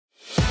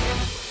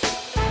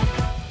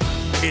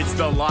It's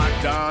the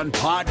Locked On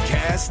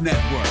Podcast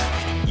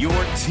Network, your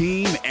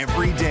team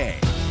every day.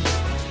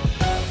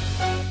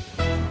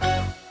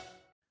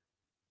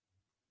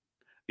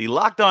 The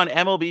Locked On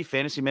MLB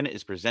Fantasy Minute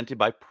is presented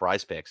by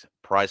Prize Picks.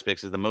 Prize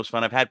Picks is the most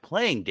fun I've had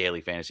playing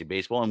daily fantasy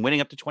baseball and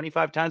winning up to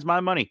 25 times my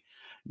money.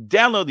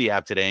 Download the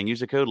app today and use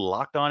the code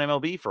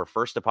LOCKEDONMLB for a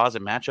first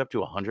deposit match up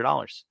to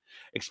 $100.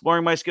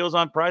 Exploring my skills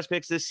on Prize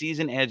Picks this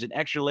season adds an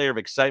extra layer of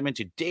excitement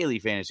to daily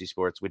fantasy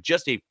sports. With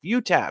just a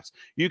few taps,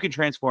 you can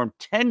transform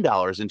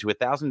 $10 into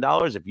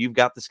 $1,000 if you've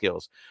got the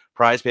skills.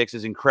 Prize Picks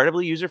is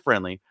incredibly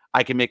user-friendly.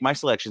 I can make my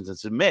selections and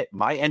submit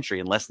my entry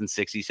in less than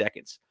 60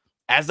 seconds.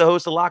 As the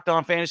host of Locked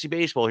On Fantasy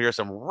Baseball, here are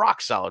some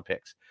rock-solid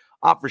picks.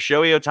 Opt for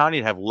Shohei Ohtani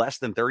to have less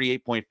than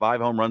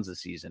 38.5 home runs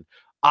this season.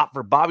 Opt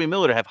for Bobby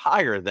Miller to have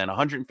higher than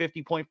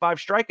 150.5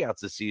 strikeouts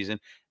this season.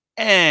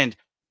 And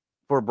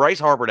for Bryce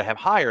Harper to have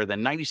higher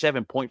than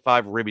 97.5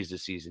 ribbies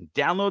this season.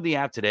 Download the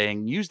app today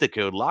and use the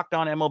code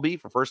LOCKEDONMLB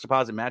for first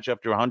deposit match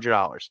up to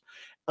 $100.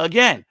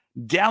 Again,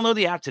 download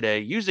the app today.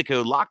 Use the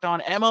code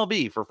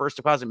LOCKEDONMLB for first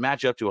deposit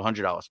match up to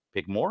 $100.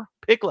 Pick more,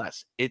 pick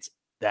less. It's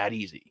that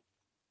easy.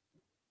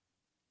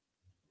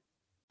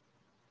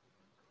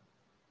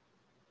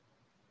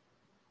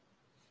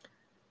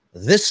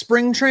 This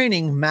spring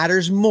training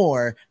matters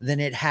more than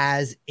it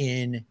has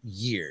in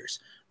years.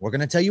 We're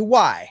going to tell you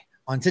why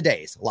on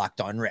today's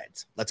Locked On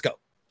Reds. Let's go.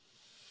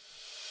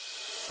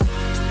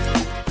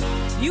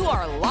 You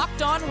are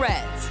Locked On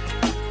Reds,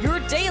 your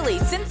daily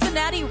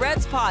Cincinnati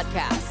Reds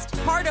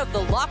podcast, part of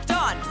the Locked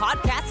On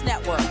Podcast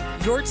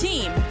Network, your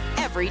team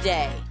every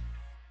day.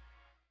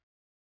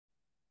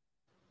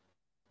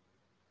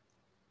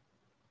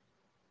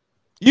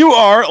 You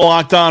are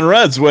Locked On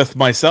Reds with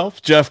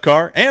myself, Jeff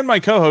Carr, and my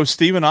co-host,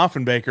 Stephen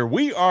Offenbaker.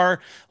 We are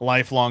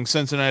lifelong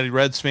Cincinnati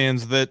Reds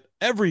fans that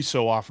every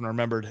so often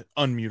remember to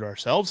unmute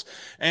ourselves,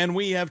 and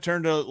we have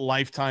turned a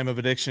lifetime of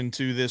addiction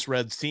to this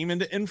Reds team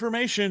into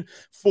information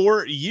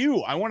for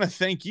you. I want to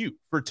thank you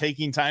for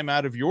taking time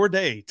out of your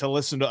day to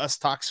listen to us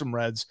talk some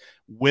Reds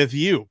with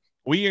you.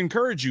 We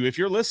encourage you, if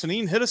you're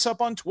listening, hit us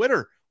up on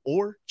Twitter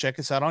or check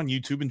us out on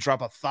YouTube and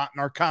drop a thought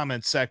in our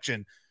comments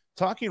section.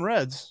 Talking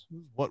Reds is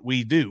what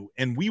we do,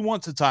 and we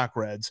want to talk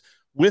Reds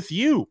with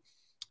you.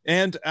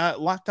 And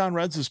Locked On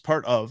Reds is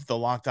part of the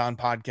Locked On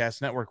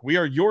Podcast Network. We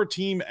are your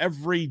team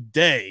every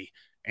day.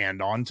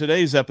 And on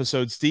today's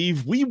episode,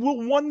 Steve, we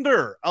will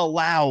wonder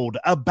aloud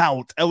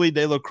about Elly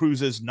De La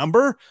Cruz's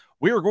number.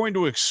 We are going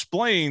to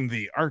explain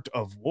the art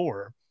of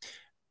war.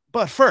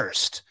 But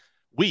first,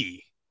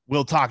 we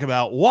will talk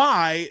about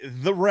why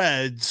the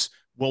Reds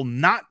will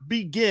not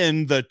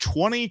begin the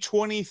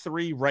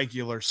 2023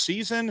 regular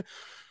season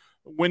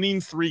winning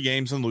 3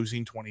 games and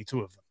losing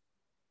 22 of them.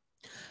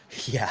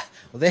 Yeah,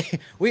 well,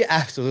 we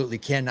absolutely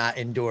cannot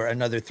endure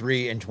another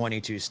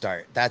 3-22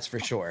 start. That's for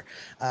sure.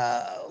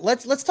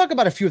 Let's talk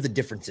about a few of the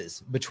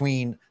differences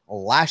between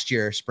last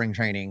year's spring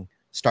training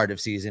start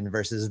of season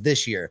versus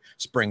this year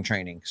spring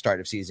training start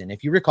of season.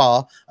 If you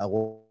recall,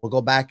 we'll go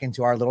back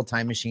into our little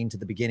time machine to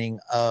the beginning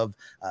of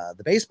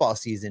the baseball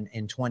season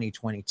in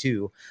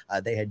 2022.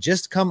 They had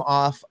just come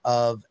off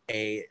of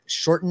a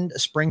shortened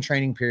spring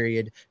training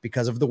period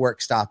because of the work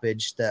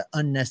stoppage, the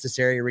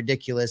unnecessary,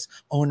 ridiculous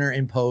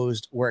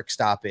owner-imposed work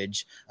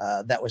stoppage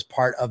that was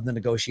part of the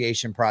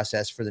negotiation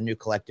process for the new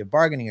collective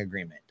bargaining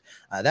agreement.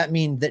 That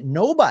means that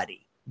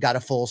nobody got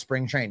a full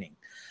spring training.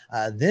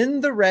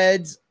 Then the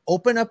Reds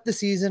open up the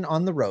season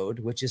on the road,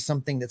 which is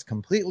something that's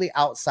completely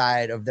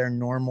outside of their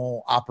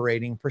normal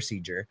operating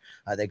procedure.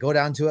 They go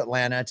down to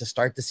Atlanta to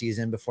start the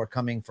season before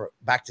coming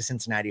back to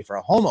Cincinnati for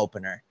a home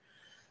opener.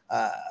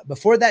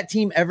 Before that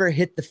team ever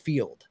hit the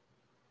field,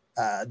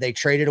 they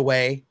traded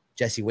away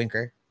Jesse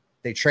Winker.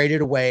 They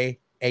traded away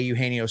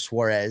Eugenio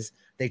Suarez.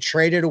 They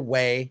traded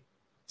away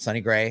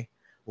Sonny Gray.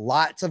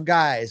 Lots of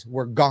guys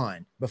were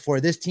gone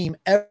before this team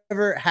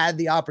ever had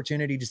the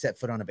opportunity to set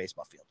foot on a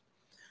baseball field.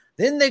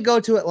 Then they go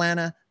to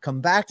Atlanta,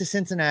 come back to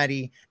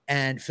Cincinnati,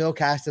 and Phil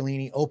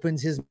Castellini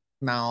opens his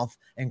mouth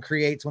and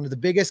creates one of the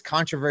biggest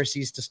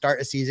controversies to start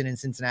a season in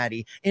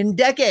Cincinnati in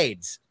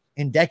decades.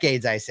 In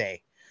decades, I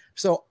say.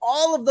 So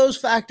all of those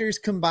factors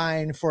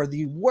combine for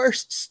the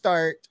worst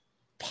start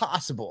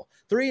possible.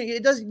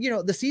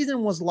 The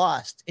season was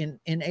lost in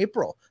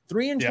April.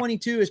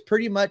 3-22 is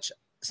pretty much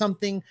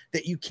something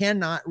that you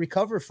cannot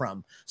recover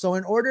from. So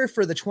in order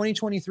for the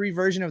 2023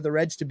 version of the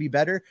Reds to be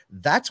better,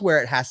 that's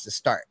where it has to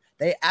start.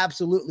 They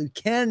absolutely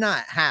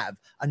cannot have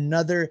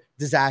another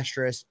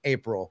disastrous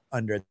April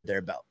under their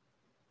belt.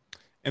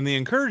 And the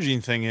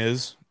encouraging thing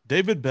is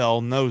David Bell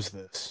knows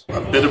this.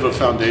 A bit of a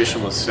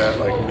foundation was set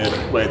like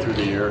midway through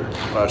the year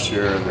last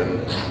year, and then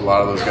a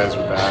lot of those guys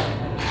are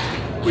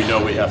back. We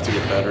know we have to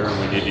get better, and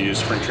we need to use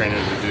spring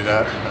training to do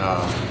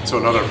that. So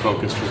another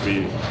focus will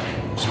be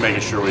just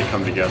making sure we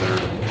come together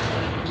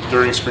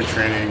during spring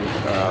training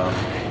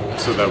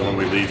so that when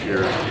we leave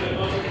here,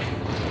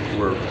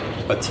 we're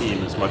a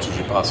team as much as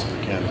you possibly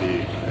can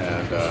be.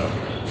 And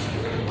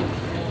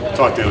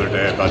talked the other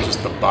day about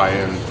just the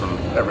buy-in from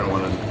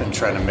everyone and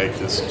trying to make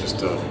this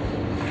just a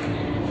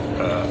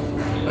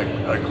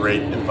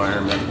great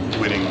environment,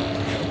 winning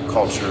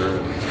culture,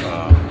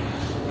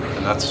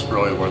 and that's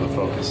really where the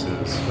focus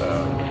is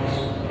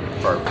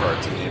for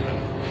our team.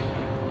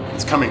 And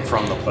it's coming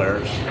from the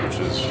players, which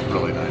is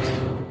really nice.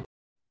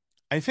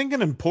 I think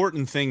an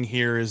important thing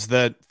here is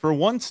that for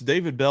once,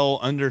 David Bell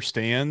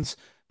understands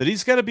that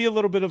he's got to be a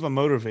little bit of a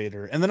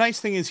motivator. And the nice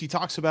thing is he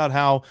talks about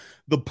how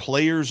the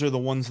players are the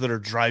ones that are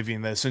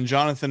driving this. And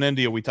Jonathan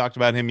India, we talked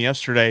about him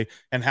yesterday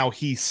and how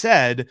he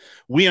said,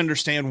 we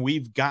understand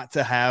we've got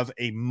to have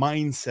a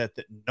mindset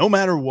that no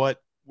matter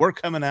what, we're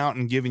coming out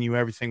and giving you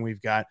everything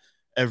we've got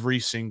every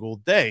single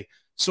day.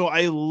 So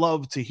I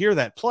love to hear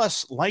that.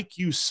 Plus, like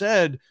you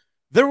said,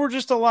 there were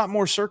just a lot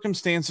more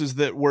circumstances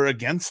that were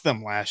against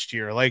them last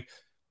year. Like,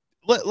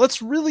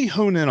 let's really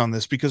hone in on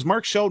this because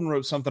Mark Sheldon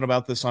wrote something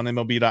about this on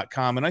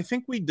MLB.com, and I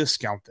think we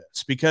discount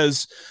this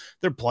because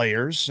they're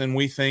players, and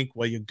we think,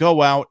 well, you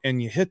go out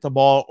and you hit the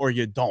ball or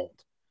you don't,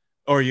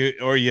 or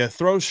you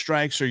throw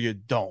strikes or you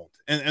don't,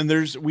 and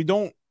we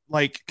don't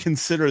like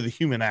consider the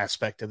human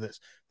aspect of this.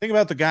 Think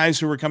about the guys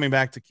who were coming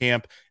back to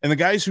camp and the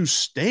guys who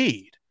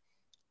stayed.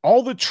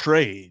 All the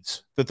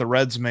trades that the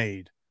Reds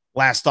made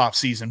last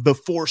offseason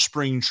before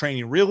spring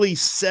training, really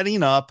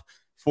setting up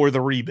for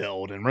the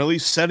rebuild and really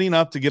setting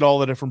up to get all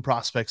the different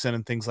prospects in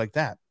and things like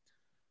that.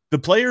 The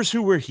players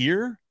who were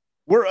here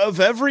were of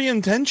every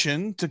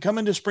intention to come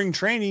into spring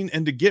training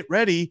and to get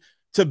ready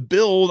to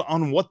build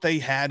on what they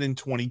had in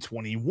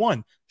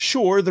 2021.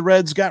 Sure, the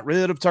Reds got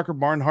rid of Tucker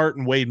Barnhart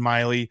and Wade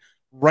Miley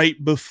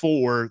right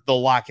before the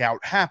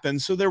lockout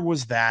happened, so there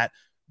was that,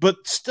 but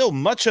still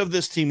much of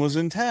this team was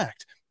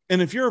intact.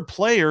 And if you're a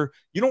player,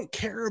 you don't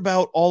care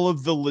about all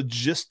of the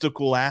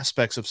logistical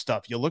aspects of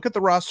stuff. You look at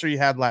the roster you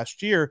had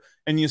last year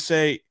and you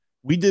say,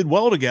 we did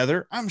well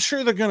together. I'm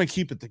sure they're going to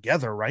keep it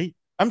together, right?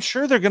 I'm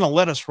sure they're going to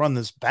let us run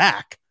this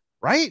back,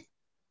 right?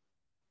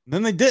 And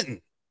then they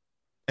didn't.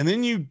 And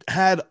then you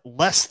had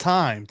less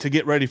time to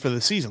get ready for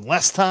the season,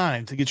 less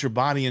time to get your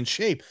body in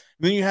shape.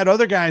 And then you had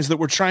other guys that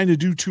were trying to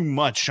do too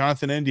much.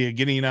 Jonathan India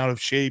getting out of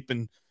shape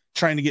and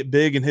trying to get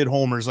big and hit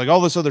homers, like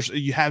all this other.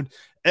 You had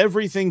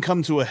everything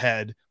come to a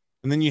head.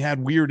 And then you had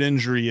weird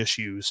injury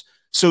issues.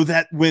 So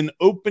that when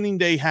opening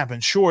day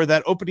happened, sure,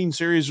 that opening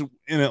series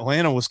in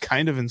Atlanta was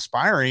kind of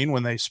inspiring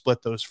when they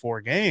split those 4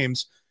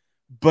 games.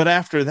 But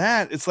after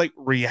that, it's like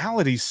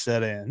reality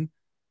set in.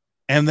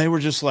 And they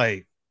were just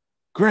like,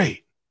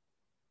 great,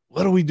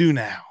 what do we do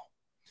now?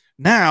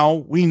 Now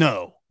we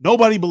know.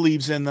 Nobody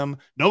believes in them.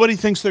 Nobody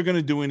thinks they're going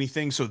to do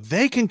anything. So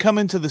they can come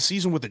into the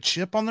season with a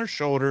chip on their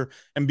shoulder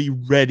and be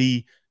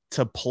ready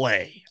to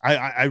play.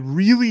 I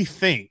really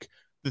think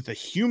that the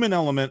human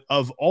element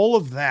of all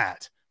of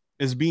that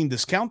is being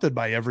discounted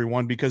by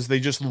everyone because they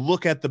just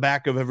look at the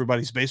back of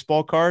everybody's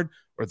baseball card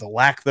or the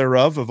lack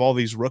thereof of all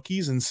these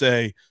rookies and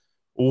say,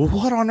 well,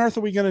 what on earth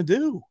are we going to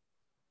do?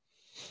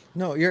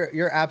 No,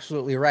 you're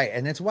absolutely right.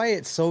 And that's why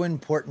it's so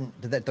important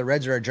that the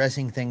Reds are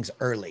addressing things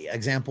early.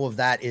 Example of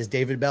that is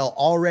David Bell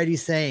already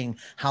saying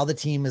how the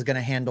team is going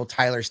to handle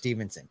Tyler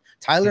Stevenson.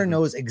 Tyler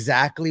knows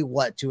exactly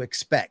what to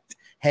expect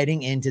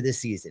heading into the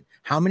season.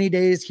 How many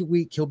days a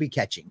week he'll be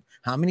catching,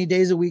 how many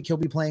days a week he'll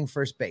be playing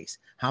first base,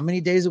 how many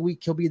days a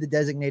week he'll be the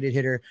designated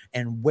hitter,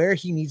 and where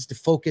he needs to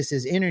focus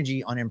his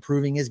energy on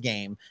improving his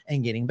game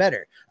and getting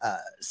better.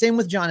 Same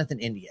with Jonathan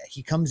India.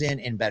 He comes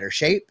in better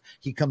shape.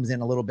 He comes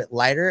in a little bit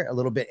lighter, a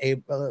little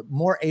bit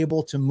more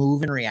able to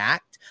move and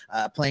react,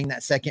 playing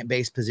that second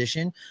base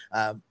position,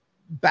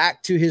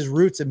 back to his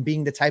roots and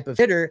being the type of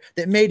hitter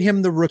that made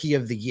him the rookie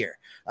of the year.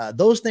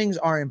 Those things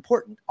are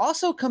important.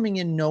 Also coming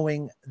in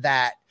knowing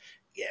that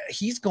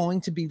he's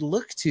going to be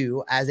looked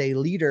to as a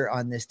leader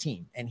on this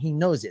team, and he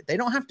knows it. They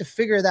don't have to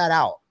figure that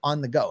out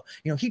on the go.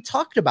 You know, he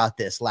talked about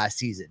this last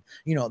season.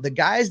 You know, the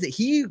guys that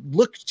he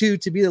looked to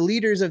be the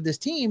leaders of this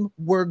team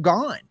were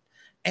gone.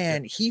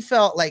 And he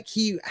felt like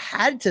he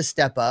had to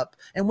step up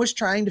and was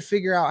trying to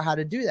figure out how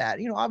to do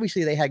that. You know,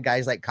 obviously they had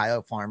guys like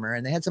Kyle Farmer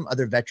and they had some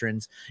other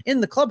veterans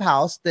in the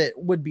clubhouse that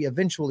would be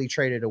eventually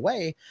traded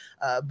away.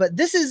 But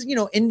this is, you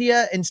know,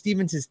 India and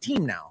Stevens'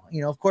 team now.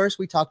 You know, of course,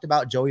 we talked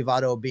about Joey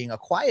Votto being a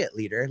quiet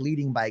leader,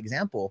 leading by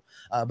example.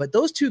 But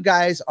those two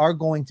guys are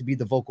going to be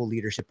the vocal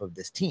leadership of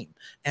this team.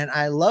 And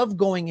I love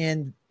going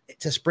in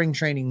to spring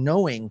training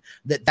knowing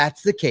that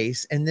that's the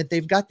case and that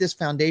they've got this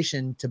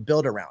foundation to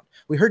build around.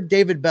 We heard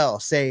David Bell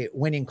say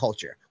winning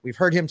culture. We've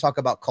heard him talk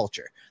about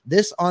culture.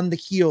 This on the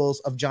heels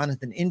of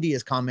Jonathan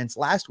India's comments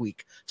last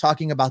week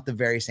talking about the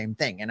very same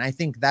thing. And I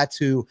think that's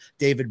who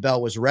David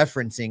Bell was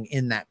referencing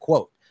in that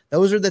quote.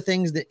 Those are the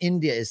things that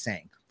India is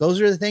saying.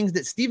 Those are the things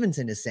that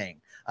Stevenson is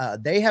saying.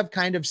 They have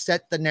kind of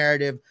set the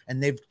narrative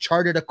and they've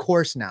charted a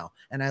course now.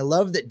 And I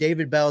love that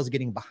David Bell is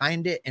getting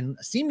behind it and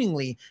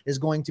seemingly is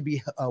going to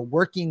be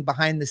working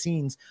behind the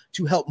scenes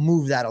to help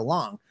move that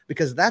along,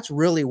 because that's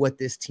really what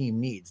this team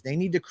needs. They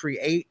need to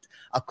create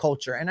a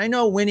culture. And I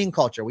know winning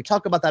culture, we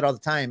talk about that all the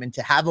time. And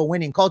to have a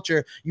winning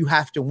culture, you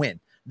have to win.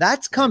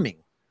 That's coming.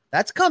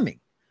 That's coming.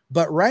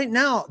 But right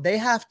now, they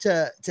have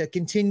to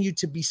continue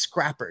to be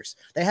scrappers.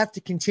 They have to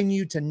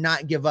continue to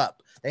not give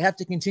up. They have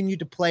to continue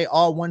to play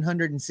all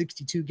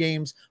 162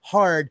 games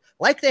hard,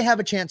 like they have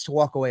a chance to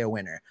walk away a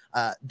winner.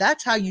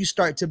 That's how you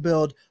start to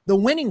build the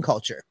winning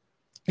culture,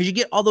 because you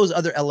get all those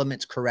other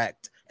elements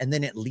correct, and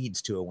then it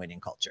leads to a winning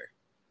culture.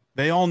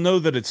 They all know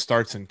that it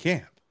starts in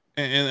camp.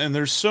 And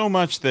there's so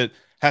much that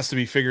has to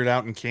be figured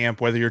out in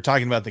camp, whether you're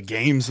talking about the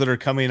games that are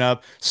coming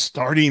up,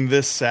 starting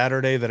this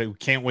Saturday that I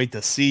can't wait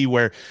to see,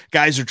 where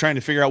guys are trying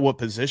to figure out what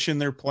position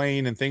they're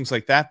playing and things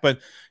like that. But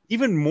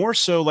even more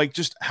so, like,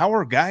 just how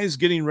are guys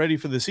getting ready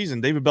for the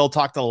season? David Bell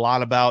talked a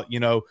lot about,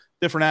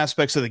 different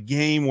aspects of the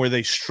game where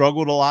they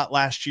struggled a lot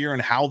last year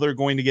and how they're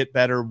going to get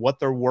better, what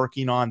they're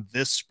working on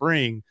this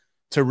spring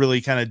to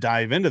really kind of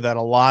dive into that.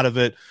 A lot of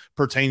it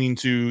pertaining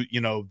to,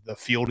 the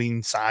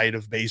fielding side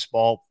of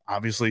baseball.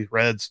 Obviously,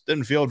 Reds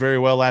didn't field very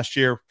well last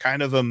year,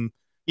 kind of a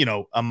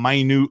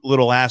minute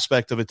little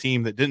aspect of a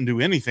team that didn't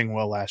do anything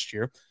well last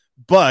year,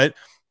 but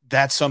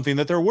that's something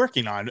that they're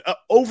working on.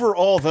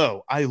 Overall,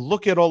 though, I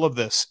look at all of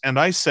this and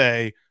I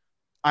say,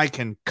 I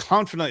can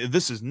confidently,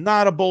 this is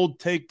not a bold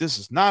take. This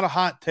is not a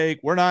hot take.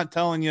 We're not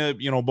telling you,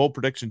 bold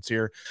predictions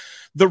here.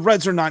 The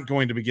Reds are not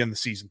going to begin the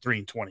season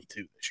 3-22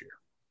 this year.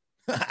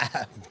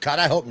 God,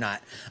 I hope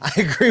not. I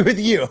agree with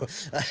you.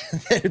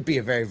 That would be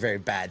a very, very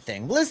bad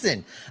thing.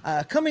 Listen,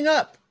 coming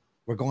up,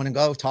 we're going to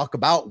go talk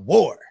about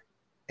war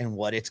and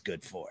what it's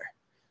good for.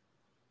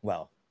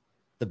 Well,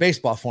 the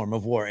baseball form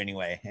of war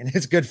anyway, and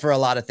it's good for a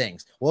lot of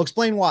things. We'll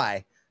explain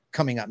why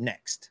coming up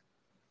next.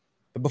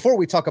 But before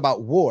we talk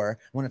about war,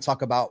 I want to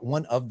talk about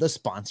one of the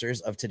sponsors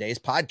of today's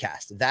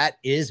podcast. That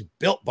is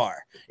Built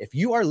Bar. If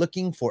you are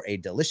looking for a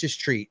delicious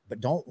treat, but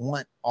don't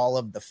want all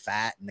of the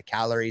fat and the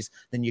calories,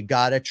 then you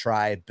got to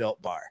try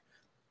Built Bar.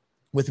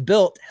 With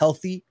Built,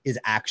 healthy is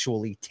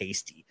actually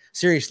tasty.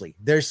 Seriously,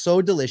 they're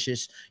so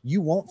delicious,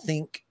 you won't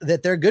think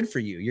that they're good for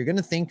you. You're going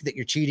to think that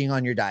you're cheating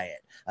on your diet.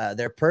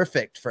 They're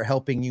perfect for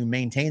helping you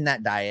maintain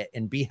that diet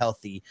and be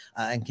healthy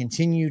and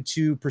continue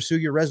to pursue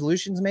your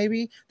resolutions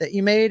maybe that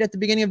you made at the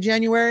beginning of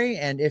January.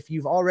 And if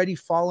you've already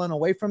fallen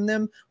away from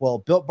them, well,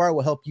 Built Bar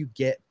will help you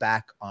get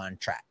back on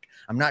track.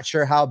 I'm not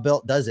sure how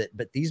Built does it,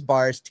 but these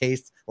bars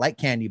taste like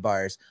candy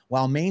bars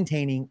while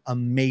maintaining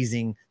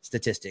amazing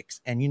statistics.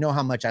 And you know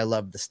how much I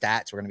love the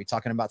stats. We're going to be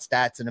talking about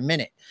stats in a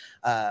minute.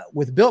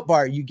 With Built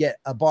Bar, you get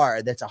a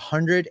bar that's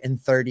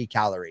 130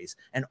 calories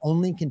and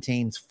only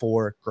contains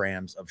 4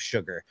 grams of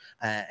sugar.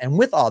 And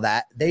with all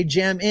that, they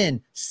jam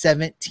in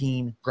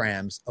 17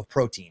 grams of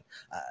protein.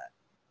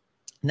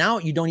 Now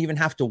you don't even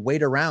have to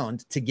wait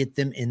around to get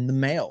them in the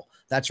mail.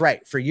 That's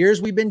right. For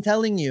years, we've been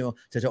telling you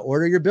to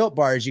order your Built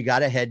Bars, you got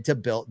to head to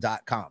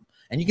Built.com.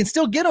 And you can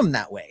still get them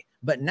that way.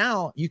 But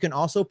now you can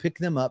also pick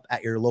them up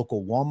at your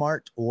local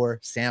Walmart or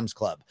Sam's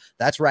Club.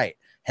 That's right.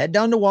 Head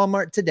down to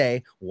Walmart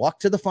today, walk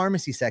to the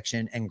pharmacy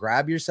section, and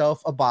grab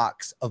yourself a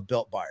box of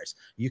Built Bars.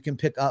 You can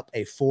pick up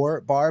a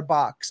 4-bar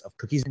box of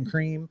cookies and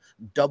cream,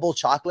 double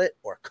chocolate,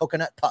 or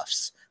coconut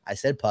puffs. I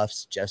said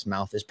puffs. Jeff's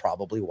mouth is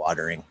probably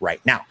watering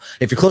right now.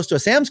 If you're close to a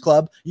Sam's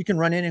Club, you can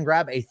run in and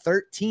grab a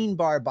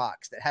 13-bar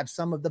box that have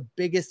some of the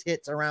biggest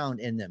hits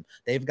around in them.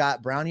 They've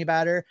got brownie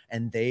batter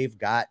and they've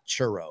got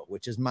churro,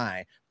 which is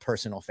my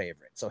personal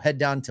favorite. So head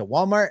down to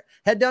Walmart,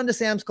 head down to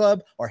Sam's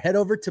Club, or head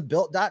over to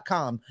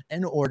Built.com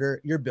and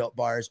order your Built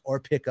Bars or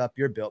pick up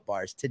your Built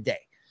Bars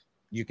today.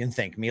 You can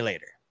thank me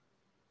later.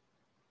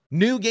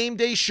 New game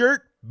day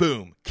shirt?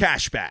 Boom.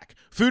 Cashback.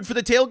 Food for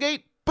the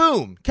tailgate?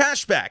 Boom,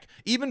 cashback.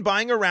 Even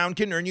buying a round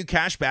can earn you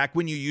cash back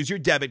when you use your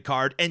debit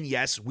card. And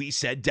yes, we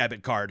said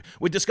debit card.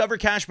 With Discover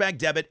Cashback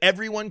Debit,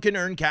 everyone can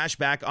earn cash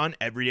back on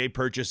everyday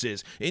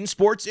purchases. In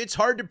sports, it's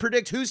hard to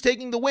predict who's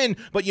taking the win,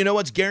 but you know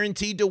what's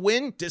guaranteed to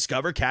win?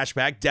 Discover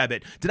Cashback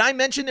Debit. Did I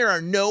mention there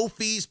are no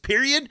fees,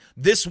 period?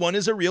 This one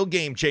is a real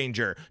game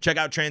changer. Check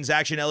out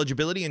transaction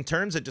eligibility and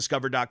terms at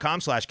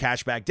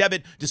discover.com/cashback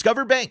debit.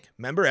 Discover Bank,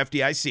 member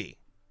FDIC.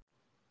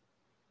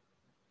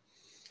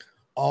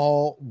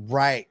 All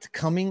right.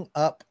 Coming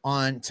up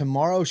on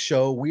tomorrow's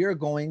show, we are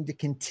going to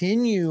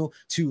continue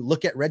to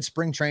look at Red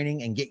Spring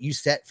Training and get you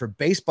set for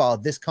baseball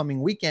this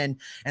coming weekend.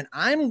 And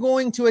I'm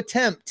going to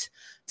attempt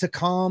to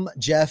calm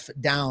Jeff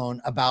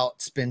down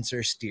about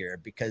Spencer Steer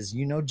because,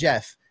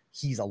 Jeff,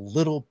 he's a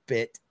little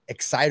bit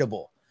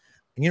excitable.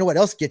 And you know what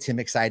else gets him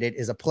excited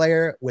is a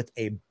player with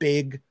a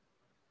big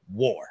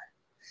war.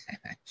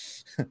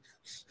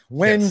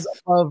 Wins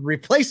of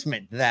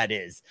replacement, that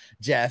is,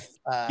 Jeff.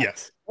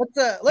 Yes.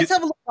 Let's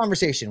have a little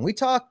conversation. We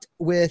talked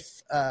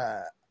with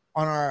on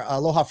our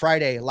Aloha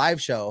Friday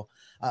live show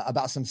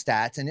about some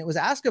stats, and it was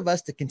asked of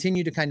us to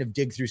continue to kind of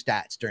dig through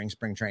stats during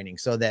spring training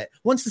so that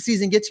once the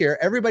season gets here,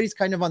 everybody's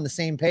kind of on the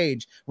same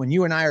page. When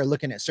you and I are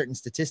looking at certain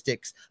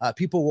statistics,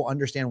 people will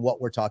understand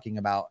what we're talking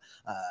about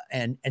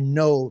and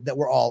know that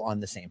we're all on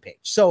the same page.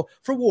 So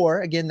for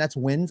WAR, again, that's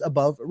wins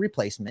above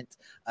replacement.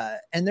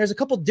 And there's a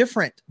couple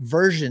different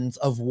versions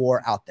of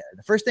WAR out there.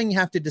 The first thing you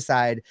have to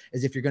decide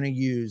is if you're going to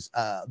use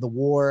the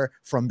WAR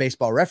from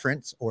Baseball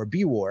Reference or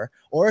BWAR,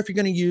 or if you're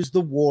going to use the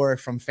WAR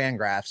from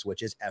Fangraphs,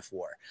 which is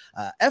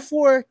FWAR.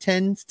 F4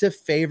 tends to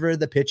favor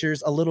the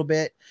pitchers a little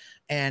bit,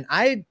 and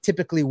I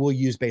typically will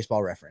use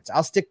Baseball Reference.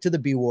 I'll stick to the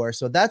B WAR.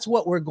 So that's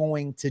what we're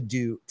going to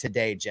do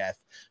today, Jeff.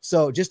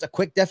 So just a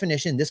quick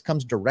definition. This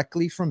comes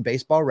directly from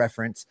Baseball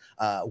Reference.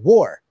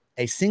 WAR,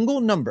 a single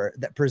number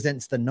that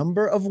presents the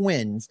number of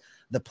wins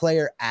the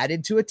player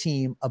added to a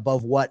team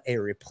above what a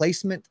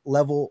replacement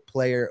level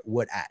player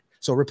would add.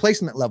 So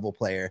replacement level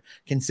player,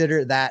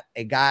 consider that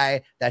a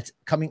guy that's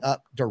coming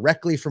up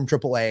directly from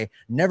AAA,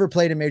 never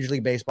played a Major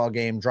League Baseball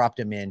game, dropped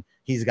him in.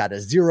 He's got a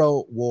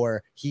 0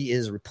 WAR. He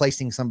is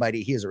replacing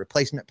somebody. He is a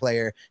replacement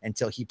player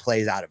until he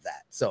plays out of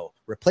that. So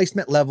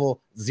replacement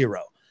level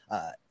 0.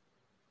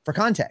 For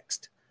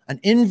context, an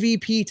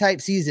MVP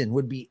type season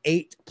would be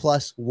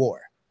 8+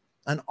 WAR.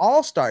 An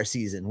all-star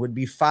season would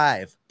be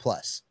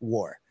 5+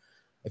 WAR.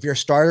 If you're a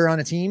starter on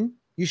a team,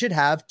 you should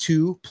have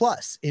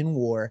 2+ in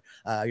WAR.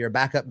 Your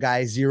backup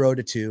guy 0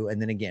 to 2,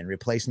 and then again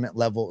replacement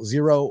level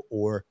 0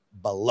 or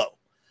below.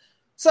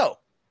 So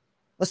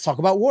let's talk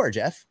about WAR,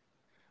 Jeff.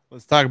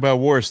 Let's talk about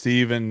WAR,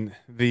 Steve. And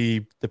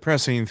the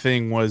depressing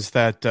thing was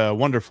that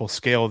wonderful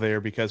scale there,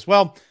 because,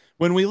 well,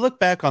 when we look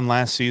back on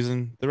last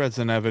season, the Reds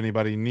didn't have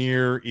anybody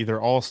near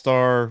either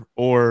all-star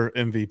or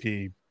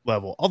MVP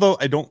level, although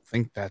I don't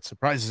think that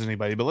surprises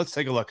anybody. But let's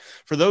take a look.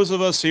 For those of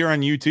us here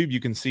on YouTube,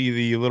 you can see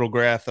the little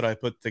graph that I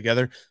put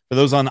together. For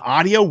those on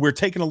audio, we're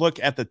taking a look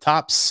at the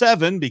top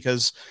 7,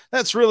 because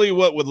that's really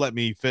what would let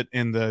me fit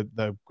in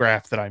the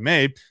graph that I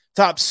made.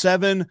 Top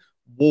 7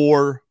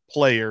 WAR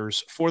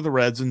players for the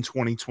Reds in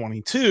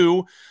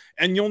 2022.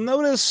 And you'll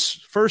notice,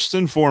 first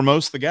and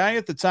foremost, the guy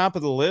at the top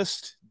of the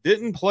list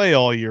didn't play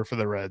all year for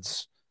the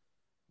Reds.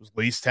 Was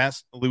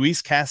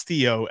Luis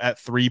Castillo at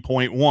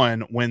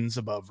 3.1 wins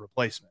above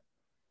replacement.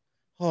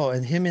 Oh,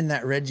 and him in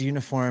that Reds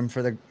uniform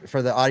for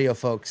the audio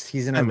folks.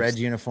 He's in a Reds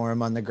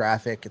uniform on the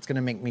graphic. It's going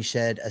to make me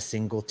shed a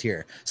single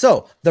tear.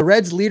 So the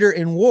Reds leader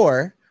in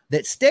WAR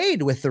that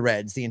stayed with the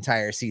Reds the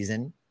entire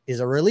season is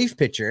a relief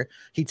pitcher.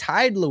 He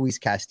tied Luis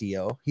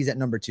Castillo. He's at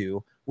number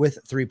 2 with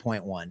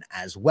 3.1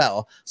 as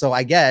well. So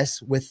I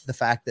guess with the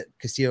fact that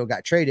Castillo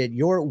got traded,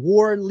 your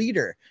WAR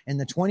leader in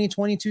the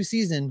 2022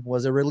 season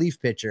was a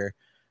relief pitcher,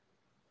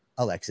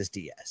 Alexis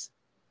Diaz.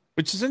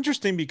 Which is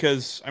interesting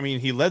because, I mean,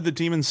 he led the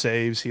team in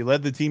saves. He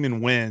led the team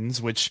in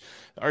wins, which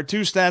are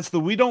 2 stats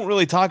that we don't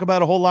really talk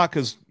about a whole lot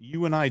because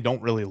you and I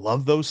don't really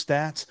love those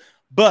stats.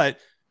 But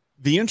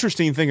the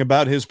interesting thing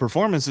about his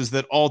performance is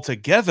that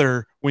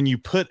altogether, when you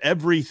put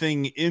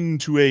everything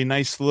into a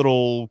nice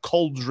little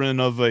cauldron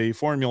of a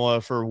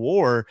formula for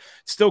WAR, it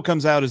still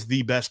comes out as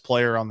the best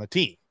player on the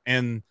team.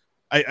 And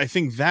I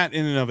think that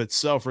in and of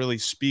itself really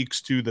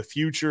speaks to the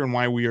future and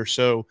why we are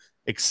so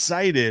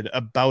excited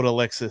about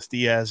Alexis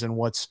Diaz and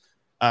what's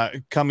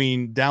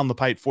coming down the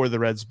pipe for the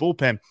Reds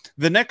bullpen.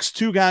 The next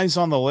 2 guys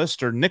on the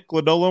list are Nick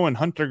Lodolo and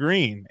Hunter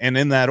Green. And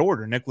in that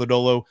order, Nick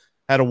Lodolo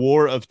had a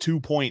WAR of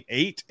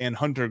 2.8 and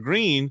Hunter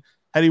Green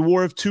had a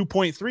WAR of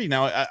 2.3.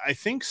 Now, I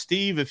think,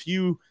 Steve, if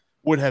you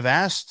would have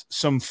asked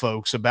some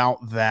folks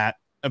about that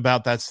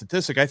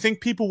statistic, I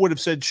think people would have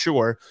said,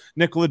 sure,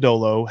 Nick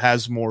Lodolo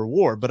has more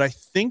WAR, but I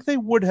think they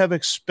would have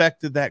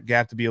expected that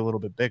gap to be a little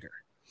bit bigger.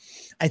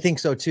 I think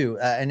so too.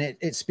 And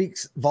it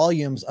speaks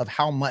volumes of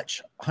how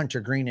much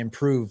Hunter Green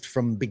improved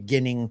from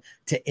beginning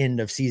to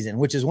end of season,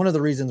 which is one of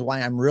the reasons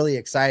why I'm really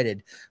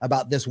excited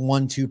about this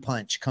 1-2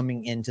 punch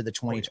coming into the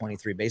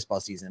 2023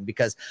 baseball season,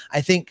 because I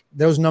think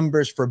those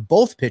numbers for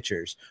both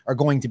pitchers are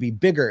going to be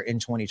bigger in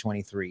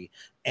 2023.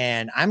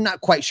 And I'm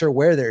not quite sure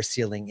where their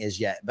ceiling is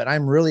yet, but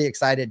I'm really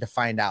excited to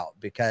find out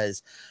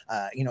because,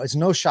 it's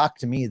no shock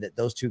to me that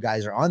those 2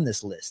 guys are on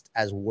this list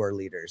as WAR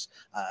leaders.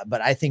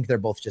 But I think they're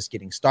both just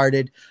getting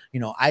started.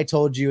 I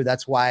told you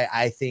that's why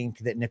I think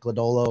that Nick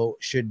Lodolo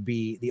should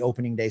be the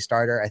opening day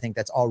starter. I think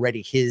that's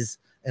already his,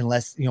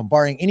 unless,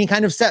 barring any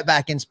kind of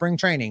setback in spring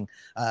training,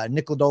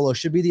 Nick Lodolo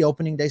should be the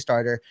opening day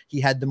starter. He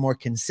had the more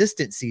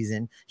consistent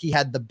season. He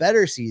had the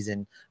better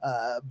season.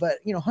 But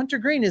Hunter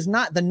Green is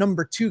not the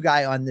number 2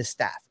 guy on this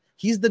staff.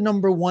 He's the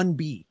number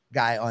 1B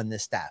guy on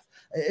this staff.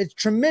 It's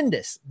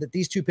tremendous that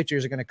these 2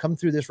 pitchers are going to come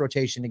through this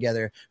rotation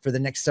together for the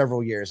next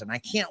several years. And I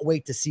can't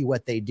wait to see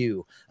what they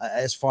do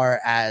as far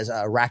as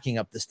racking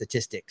up the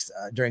statistics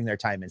during their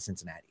time in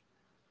Cincinnati.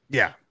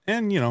 Yeah.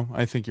 And,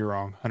 I think you're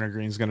wrong. Hunter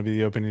Green's going to be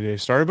the opening day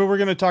starter, but we're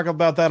going to talk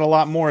about that a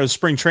lot more as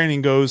spring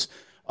training goes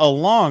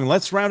along.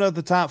 Let's round out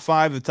the top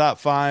 5. The top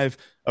 5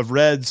 of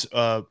Reds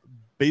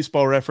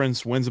Baseball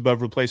Reference wins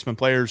above replacement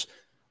players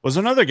was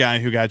another guy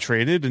who got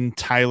traded, and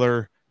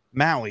Tyler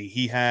Mahle.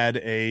 He had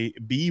a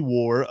B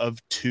WAR of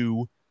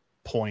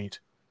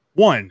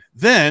 2.1.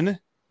 Then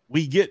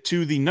we get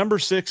to the number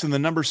 6 and the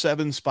number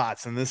 7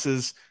 spots, and this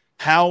is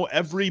how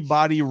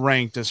everybody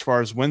ranked as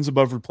far as wins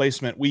above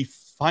replacement. We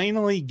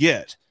finally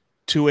get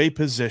to a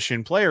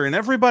position player, and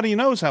everybody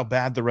knows how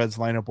bad the Reds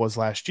lineup was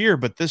last year,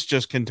 but this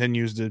just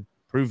continues to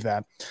prove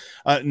that.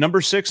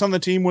 Number 6 on the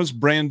team was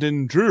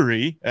Brandon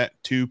Drury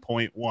at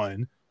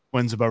 2.1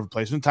 wins above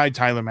replacement, tied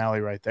Tyler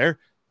Mahle right there.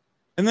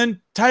 And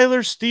then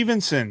Tyler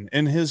Stevenson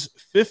in his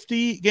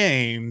 50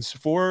 games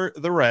for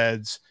the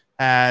Reds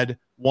had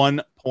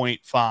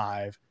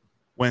 1.5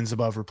 wins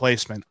above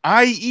replacement,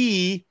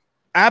 i.e.,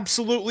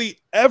 absolutely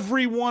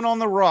everyone on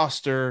the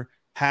roster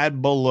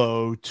had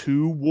below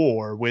 2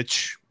 WAR,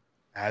 which,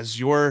 as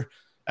your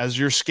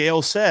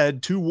scale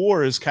said, 2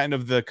 WAR is kind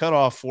of the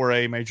cutoff for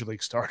a major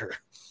league starter.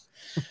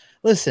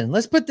 Listen,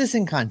 let's put this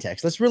in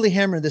context. Let's really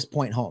hammer this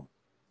point home.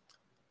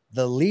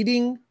 The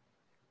leading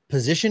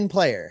position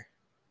player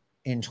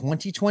in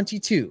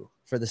 2022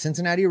 for the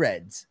Cincinnati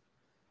Reds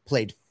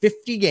played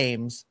 50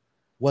 games,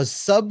 was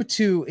sub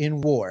 2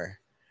 in WAR,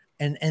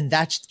 and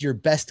that's your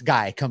best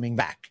guy coming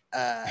back.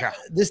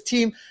 This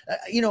team,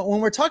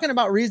 when we're talking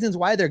about reasons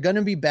why they're going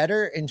to be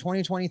better in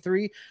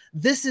 2023,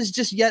 this is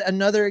just yet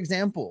another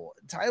example.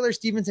 Tyler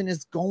Stevenson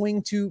is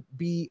going to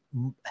be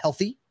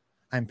healthy.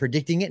 I'm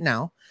predicting it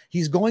now.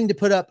 He's going to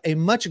put up a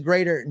much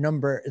greater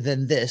number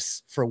than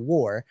this for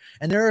WAR,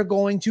 and there are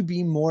going to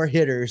be more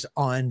hitters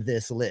on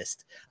this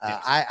list.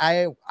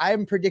 Yes.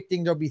 I'm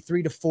predicting there'll be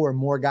 3 to 4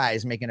 more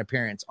guys make an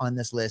appearance on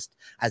this list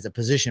as a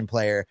position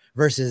player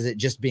versus it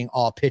just being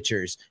all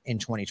pitchers in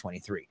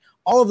 2023.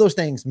 All of those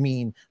things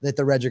mean that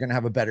the Reds are going to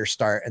have a better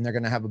start and they're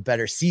going to have a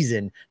better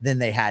season than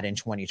they had in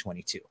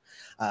 2022.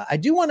 I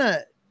do want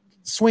to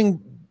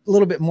swing a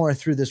little bit more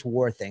through this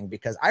WAR thing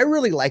because I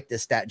really like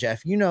this stat,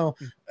 Jeff.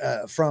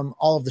 From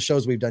all of the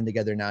shows we've done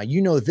together now,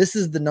 this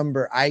is the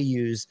number I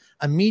use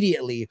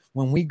immediately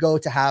when we go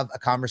to have a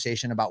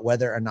conversation about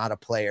whether or not a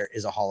player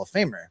is a Hall of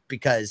Famer,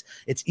 because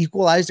it's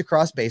equalized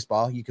across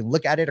baseball. You can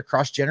look at it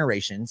across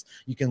generations.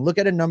 You can look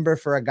at a number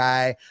for a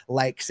guy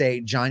like, say,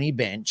 Johnny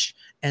Bench,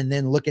 and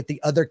then look at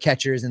the other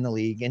catchers in the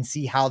league and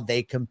see how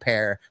they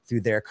compare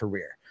through their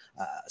career.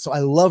 So I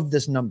love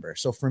this number.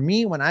 So for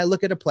me, when I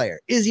look at a player,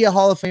 is he a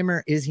Hall of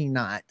Famer? Is he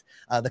not?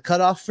 The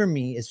cutoff for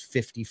me is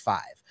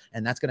 55.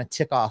 And that's going to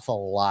tick off a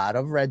lot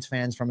of Reds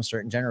fans from a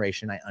certain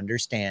generation. I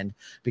understand,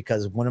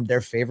 because one of their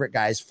favorite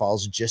guys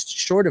falls just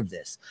short of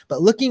this.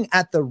 But looking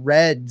at the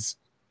Reds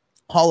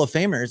Hall of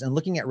Famers and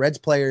looking at Reds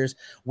players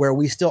where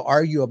we still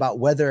argue about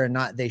whether or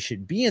not they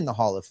should be in the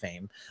Hall of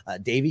Fame,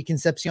 Davy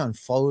Concepcion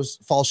falls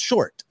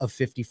short of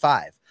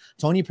 55.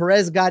 Tony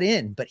Perez got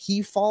in, but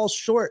he falls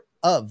short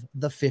of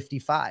the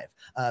 55.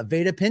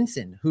 Veda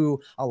Pinson, who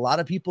a lot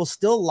of people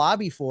still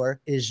lobby for,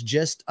 is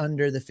just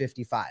under the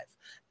 55.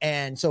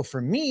 And so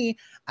for me,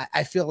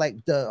 I feel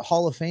like the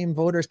Hall of Fame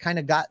voters kind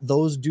of got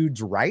those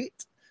dudes right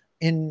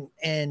in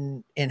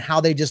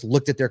how they just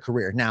looked at their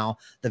career. Now,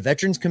 the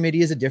Veterans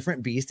Committee is a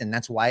different beast, and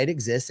that's why it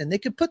exists, and they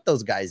could put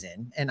those guys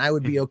in, and I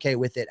would be okay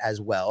with it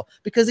as well,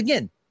 because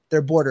again,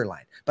 they're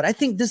borderline. But I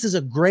think this is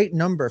a great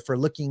number for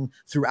looking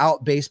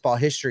throughout baseball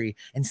history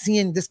and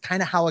seeing this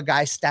kind of how a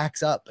guy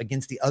stacks up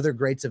against the other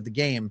greats of the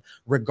game,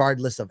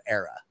 regardless of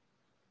era.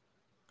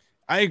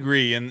 I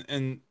agree.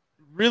 And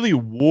really,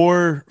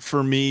 WAR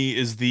for me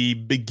is the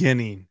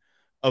beginning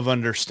of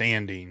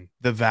understanding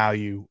the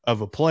value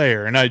of a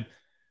player. And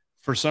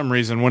for some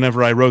reason,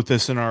 whenever I wrote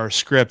this in our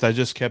script, I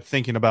just kept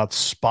thinking about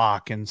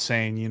Spock and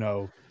saying,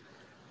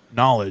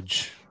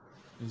 knowledge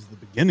is the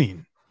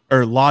beginning,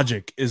 or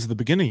logic is the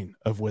beginning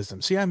of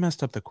wisdom. See, I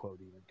messed up the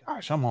quote even.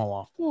 Gosh, I'm all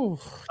off. Ooh,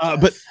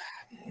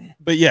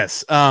 but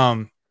yes,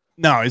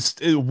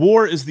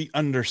 WAR is the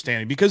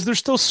understanding, because there's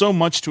still so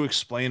much to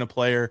explain a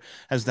player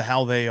as to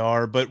how they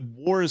are, but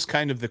WAR is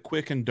kind of the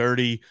quick and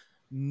dirty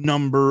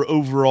number,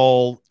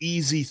 overall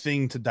easy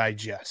thing to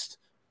digest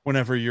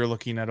whenever you're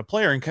looking at a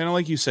player. And kind of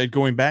like you said,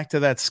 going back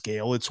to that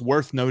scale, it's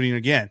worth noting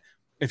again,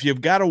 if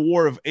you've got a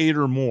WAR of 8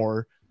 or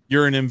more,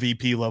 you're an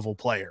MVP level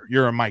player.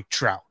 You're a Mike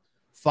Trout.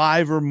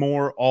 5 or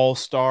more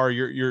all-star,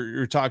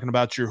 you're talking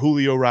about your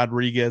Julio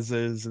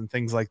Rodriguez's and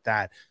things like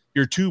that.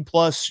 Your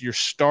 2+, your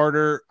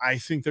starter. I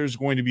think there's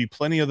going to be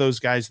plenty of those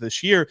guys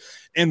this year.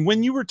 And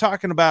when you were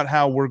talking about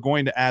how we're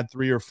going to add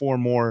 3 or 4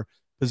 more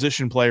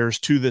position players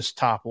to this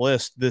top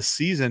list this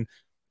season,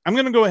 I'm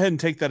going to go ahead and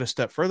take that a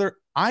step further.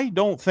 I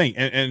don't think,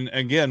 and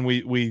again,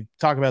 we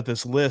talk about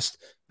this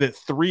list that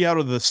 3 out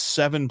of the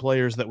 7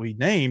 players that we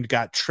named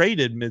got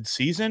traded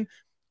mid-season.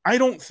 I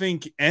don't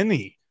think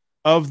any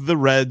of the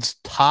Reds'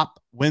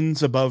 top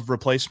wins above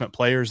replacement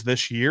players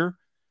this year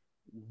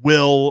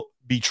will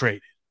be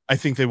traded. I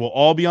think they will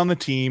all be on the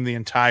team the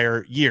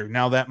entire year.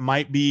 Now, that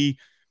might be,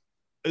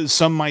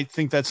 some might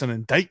think that's an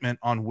indictment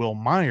on Will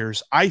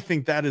Myers. I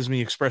think that is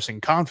me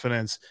expressing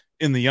confidence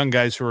in the young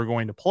guys who are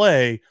going to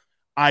play,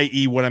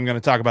 i.e. what I'm going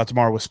to talk about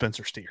tomorrow with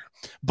Spencer Steer.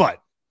 But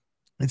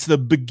it's the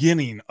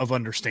beginning of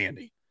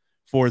understanding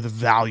for the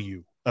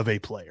value of a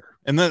player.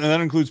 And that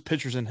includes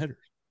pitchers and hitters.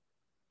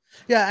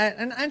 Yeah,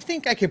 and I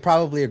think I could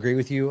probably agree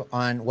with you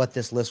on what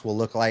this list will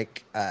look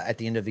like at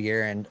the end of the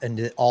year,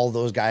 and all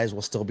those guys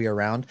will still be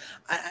around.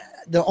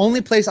 The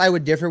only place I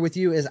would differ with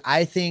you is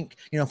I think,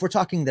 if we're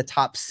talking the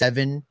top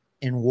 7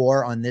 in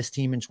WAR on this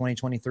team in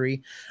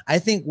 2023, I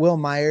think Will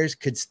Myers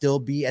could still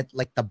be at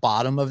like the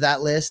bottom of that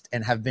list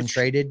and have been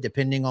traded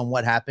depending on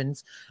what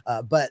happens.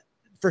 But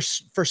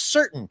for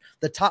certain,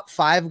 the top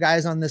 5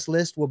 guys on this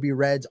list will be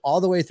Reds all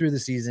the way through the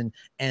season,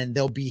 and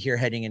they'll be here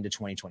heading into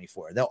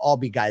 2024. They'll all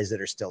be guys that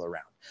are still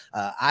around.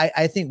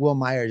 I think Will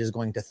Myers is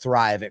going to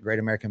thrive at Great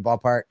American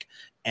Ballpark,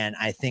 and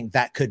I think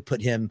that could put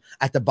him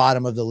at the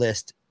bottom of the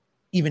list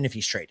even if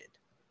he's traded.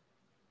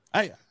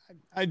 I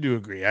do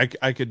agree.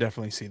 I could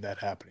definitely see that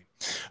happening.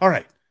 All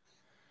right.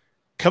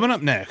 Coming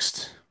up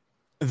next,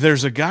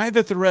 there's a guy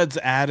that the Reds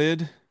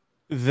added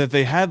that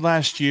they had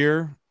last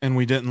year and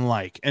we didn't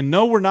like. And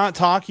no, we're not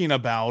talking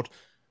about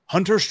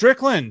Hunter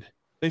Strickland.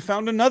 They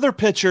found another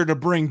pitcher to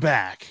bring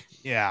back.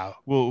 Yeah,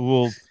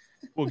 we'll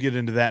get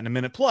into that in a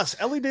minute. Plus,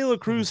 Ellie De La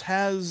Cruz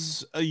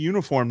has a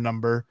uniform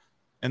number,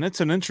 and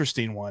it's an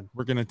interesting one.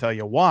 We're going to tell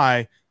you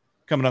why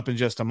coming up in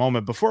just a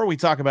moment. Before we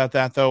talk about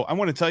that, though, I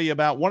want to tell you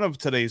about one of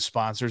today's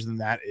sponsors,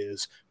 and that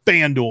is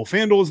FanDuel.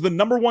 FanDuel is the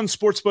 #1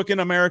 sportsbook in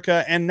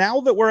America, and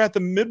now that we're at the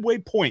midway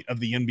point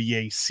of the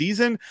NBA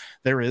season,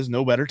 there is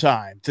no better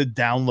time to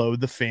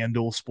download the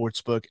FanDuel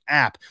Sportsbook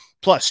app.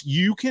 Plus,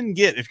 you can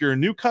get, if you're a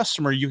new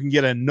customer, you can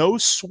get a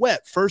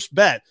no-sweat first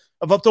bet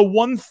of up to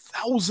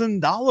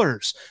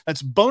 $1,000.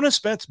 That's bonus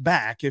bets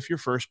back if your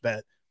first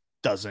bet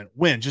doesn't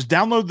win. Just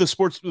download the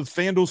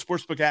FanDuel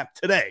Sportsbook app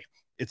today.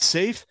 It's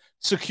safe,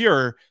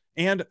 secure,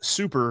 and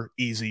super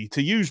easy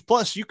to use.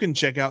 Plus, you can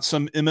check out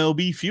some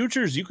MLB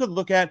futures. You could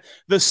look at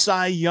the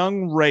Cy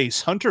Young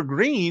race. Hunter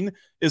Green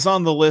is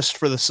on the list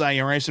for the Cy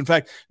Young race. In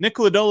fact, Nick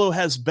Lodolo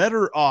has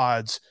better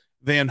odds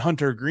than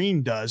Hunter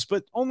Green does,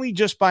 but only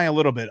just by a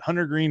little bit.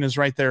 Hunter Green is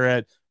right there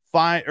at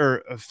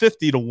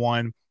 50 to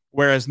 1,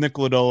 whereas Nick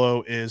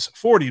Lodolo is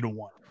 40 to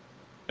 1.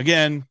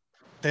 Again,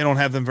 they don't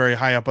have them very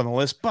high up on the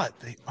list, but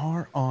they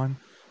are on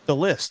the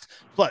list.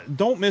 But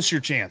don't miss your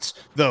chance,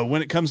 though,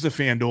 when it comes to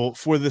FanDuel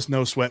for this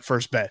no sweat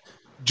first bet.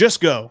 Just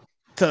go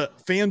to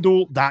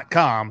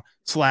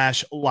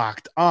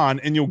FanDuel.com/locked on,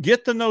 and you'll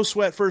get the no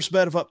sweat first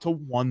bet of up to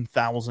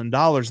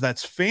 $1,000.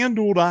 That's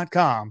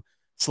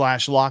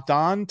FanDuel.com/locked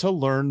on to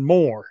learn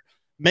more.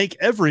 Make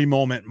every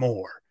moment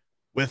more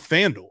with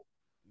FanDuel.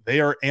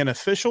 They are an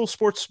official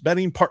sports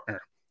betting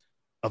partner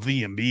of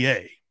the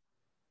NBA.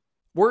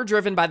 We're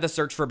driven by the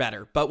search for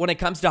better, but when it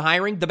comes to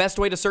hiring, the best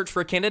way to search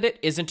for a candidate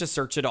isn't to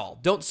search at all.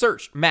 Don't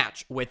search,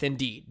 match with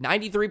Indeed.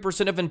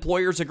 93% of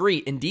employers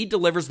agree Indeed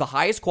delivers the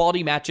highest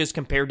quality matches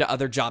compared to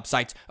other job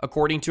sites,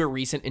 according to a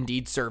recent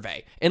Indeed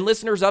survey. And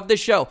listeners of this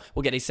show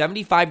will get a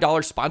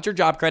 $75 sponsored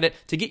job credit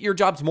to get your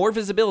jobs more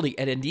visibility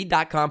at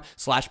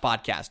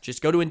Indeed.com/podcast.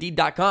 Just go to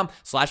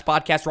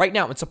Indeed.com/podcast right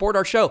now and support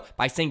our show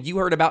by saying you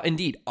heard about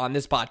Indeed on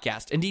this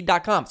podcast.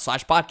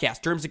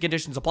 Indeed.com/podcast. Terms and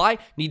conditions apply.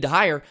 Need to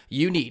hire?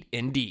 You need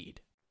Indeed.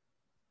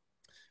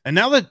 And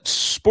now that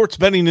sports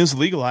betting is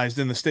legalized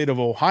in the state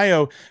of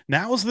Ohio,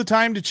 now is the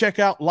time to check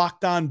out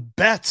Locked On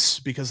Bets,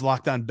 because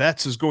Locked On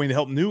Bets is going to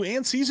help new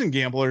and seasoned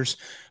gamblers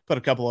put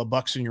a couple of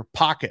bucks in your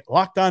pocket.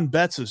 Locked On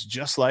Bets is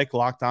just like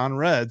Locked On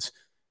Reds.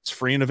 It's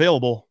free and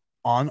available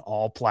on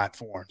all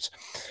platforms.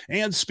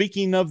 And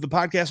speaking of the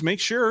podcast,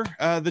 make sure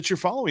that you're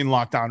following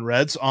Locked On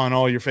Reds on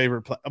all your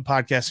favorite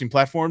podcasting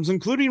platforms,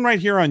 including right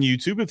here on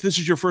YouTube. If this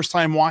is your first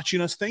time watching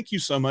us, thank you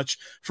so much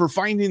for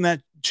finding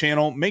that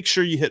channel. Make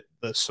sure you hit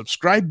the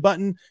subscribe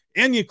button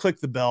and you click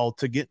the bell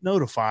to get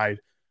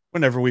notified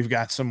whenever we've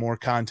got some more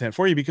content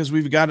for you, because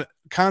we've got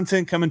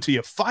content coming to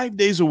you 5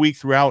 days a week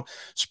throughout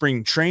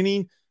spring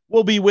training.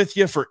 We'll be with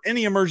you for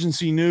any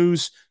emergency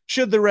news.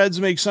 Should the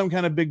Reds make some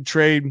kind of big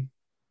trade,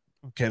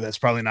 okay, that's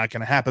probably not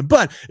going to happen.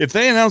 But if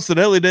they announce that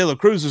Ellie De La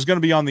Cruz is going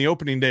to be on the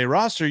opening day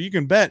roster, you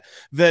can bet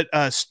that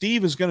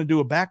Steve is going to do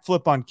a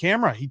backflip on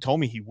camera. He told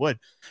me he would.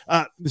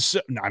 No,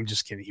 I'm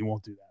just kidding. He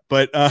won't do that.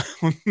 But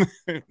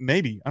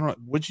maybe. I don't know.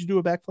 Would you do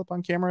a backflip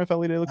on camera if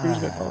Ellie De La Cruz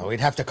got We'd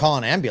have to call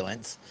an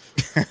ambulance.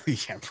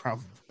 Yeah,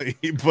 probably.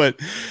 But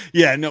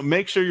yeah, no,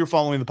 make sure you're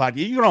following the podcast.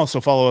 You can also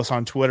follow us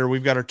on Twitter.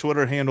 We've got our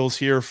Twitter handles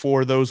here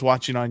for those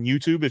watching on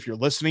YouTube. If you're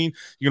listening,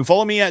 you can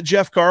follow me at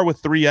Jeff Carr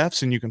with 3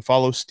 Fs, and you can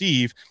follow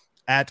Steve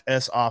at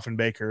S.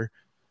 Offenbaker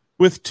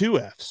with 2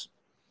 Fs.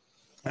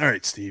 All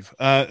right, Steve.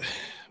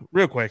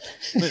 Real quick,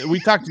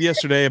 we talked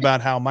yesterday about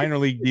how minor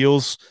league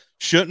deals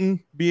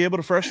shouldn't be able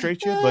to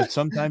frustrate you, but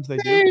sometimes they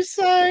do.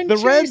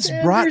 The Reds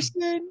brought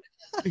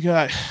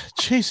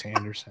Chase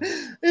Anderson.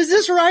 Is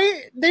this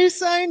right? They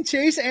signed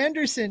Chase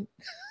Anderson.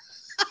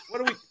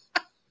 What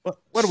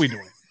are we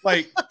doing?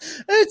 Like,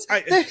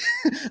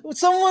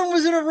 someone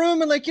was in a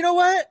room and like, you know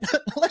what?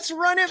 Let's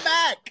run it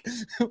back.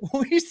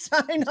 We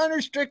signed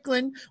Hunter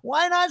Strickland.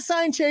 Why not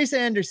sign Chase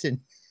Anderson?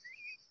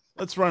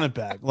 Let's run it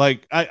back.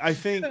 Like, I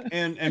think,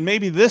 and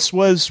maybe this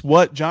was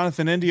what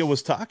Jonathan India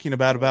was talking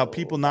about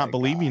people not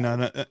believing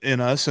in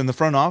us, and the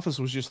front office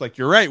was just like,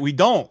 you're right, we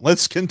don't.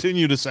 Let's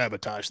continue to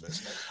sabotage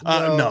this.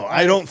 No,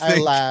 I don't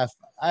think.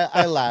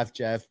 I laugh,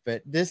 Jeff,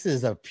 but this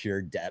is a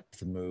pure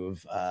depth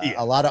move.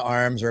 A lot of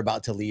arms are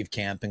about to leave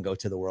camp and go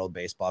to the World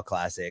Baseball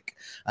Classic.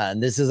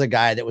 And this is a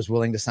guy that was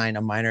willing to sign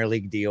a minor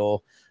league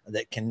deal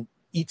that can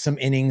eat some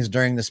innings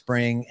during the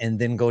spring and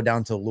then go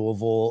down to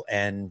Louisville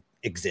and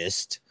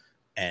exist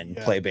and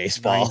play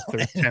baseball. 9th or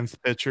 10th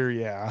pitcher.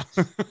 Yeah.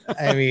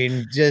 I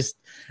mean, just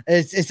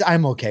it's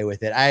I'm okay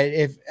with it.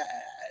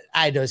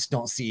 I just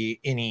don't see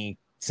any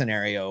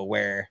scenario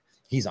where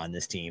he's on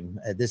this team.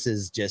 This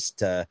is just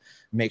to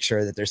make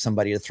sure that there's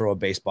somebody to throw a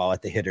baseball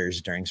at the hitters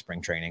during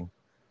spring training.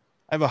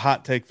 I have a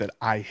hot take that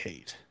I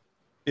hate.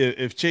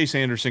 If Chase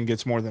Anderson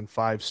gets more than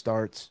 5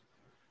 starts,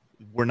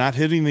 we're not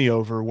hitting the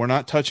over. We're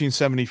not touching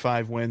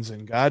 75 wins.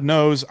 And God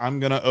knows I'm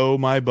going to owe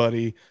my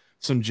buddy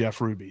some Jeff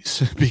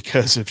Rubies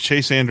because if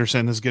Chase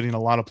Anderson is getting a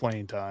lot of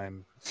playing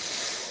time,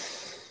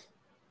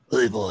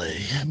 oh boy.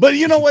 But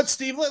you know what,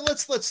 Steve?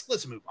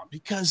 Let's move on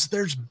because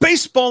there's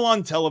baseball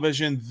on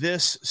television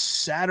this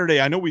Saturday.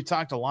 I know we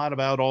talked a lot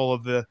about all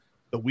of the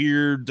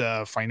weird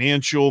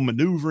financial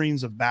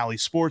maneuverings of Bally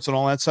Sports and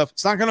all that stuff.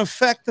 It's not going to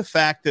affect the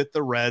fact that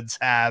the Reds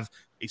have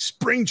a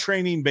spring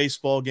training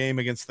baseball game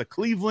against the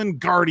Cleveland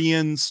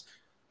Guardians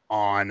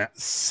on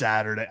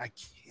Saturday. I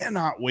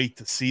cannot wait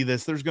to see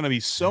this. There's going to be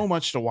so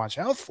much to watch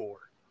out for.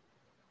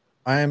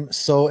 I'm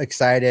so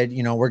excited.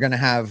 You know, we're going to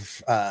have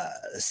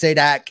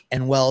Sadak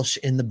and Welsh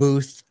in the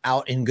booth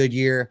out in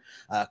Goodyear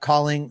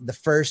calling the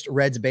first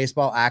Reds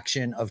baseball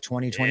action of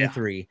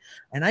 2023. Yeah.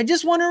 And I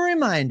just want to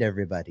remind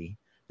everybody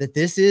that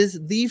this is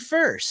the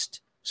first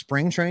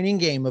spring training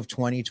game of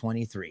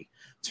 2023.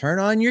 Turn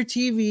on your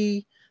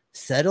TV,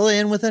 settle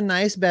in with a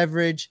nice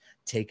beverage,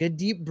 take a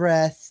deep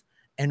breath,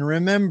 and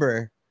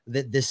remember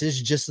that this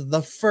is just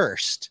the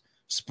first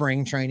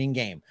spring training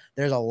game.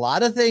 There's a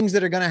lot of things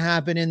that are going to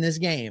happen in this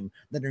game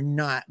that are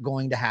not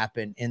going to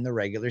happen in the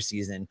regular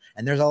season.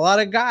 And there's a lot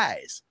of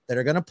guys that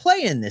are going to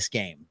play in this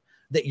game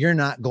that you're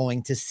not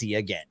going to see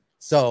again.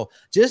 So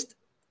just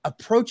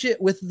approach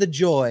it with the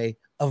joy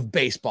of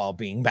baseball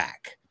being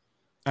back.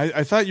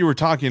 I thought you were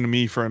talking to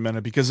me for a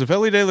minute because if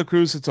Ellie De La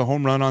Cruz hits a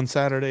home run on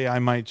Saturday, I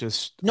might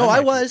just. No, I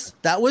was.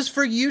 That was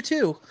for you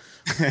too.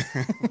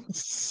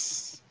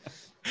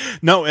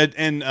 No,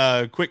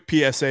 and quick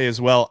PSA as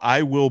well.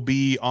 I will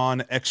be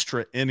on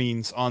Extra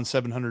Innings on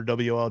 700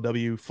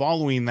 WLW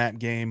following that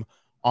game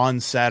on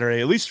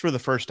Saturday, at least for the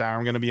first hour.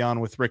 I'm going to be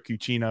on with Rick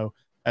Cucino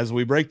as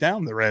we break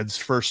down the Reds'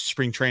 first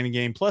spring training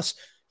game. Plus,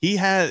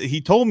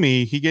 he told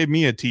me, he gave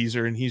me a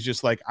teaser, and he's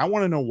just like, I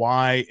want to know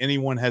why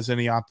anyone has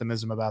any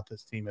optimism about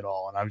this team at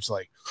all. And I was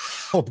like,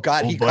 oh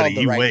God, he buddy,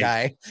 called the right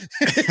guy.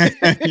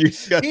 You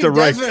got he the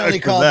right definitely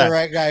guy called the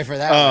right guy for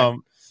that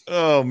one.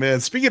 Oh man,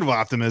 speaking of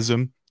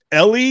optimism,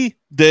 Ellie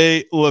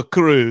De La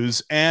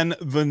Cruz and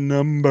the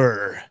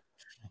number.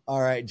 All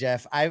right,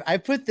 Jeff, I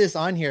put this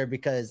on here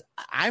because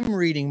I'm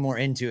reading more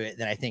into it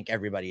than I think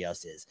everybody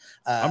else is.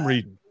 I'm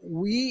reading.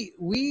 We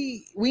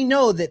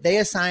know that they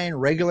assign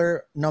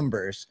regular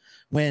numbers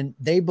when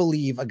they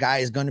believe a guy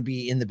is going to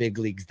be in the big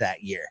leagues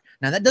that year.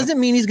 Now, that doesn't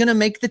mean he's going to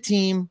make the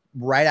team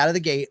right out of the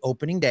gate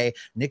opening day.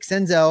 Nick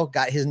Senzel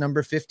got his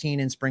number 15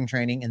 in spring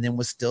training and then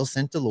was still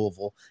sent to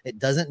Louisville. It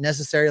doesn't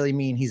necessarily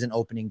mean he's an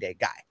opening day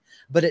guy.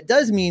 But it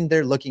does mean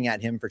they're looking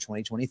at him for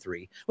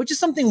 2023, which is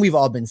something we've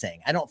all been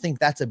saying. I don't think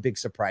that's a big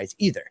surprise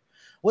either.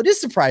 What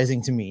is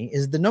surprising to me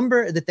is the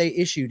number that they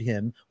issued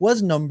him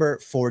was number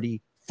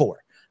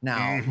 44.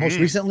 Now, most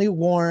recently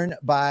worn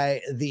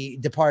by the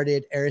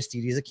departed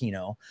Aristides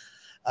Aquino.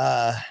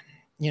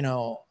 You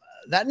know,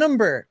 that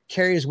number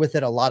carries with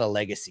it a lot of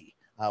legacy.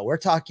 We're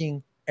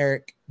talking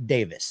Eric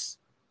Davis.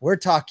 We're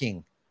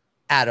talking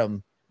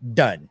Adam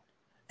Dunn.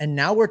 And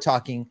now we're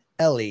talking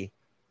Ellie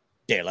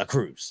De La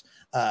Cruz.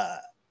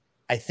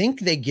 I think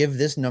they give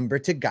this number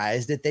to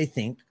guys that they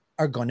think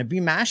are going to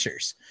be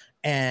mashers.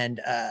 And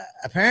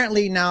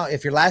apparently now,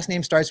 if your last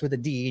name starts with a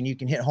D and you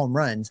can hit home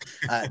runs,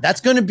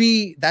 that's going to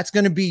be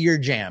your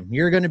jam.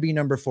 You're going to be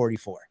number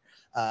 44.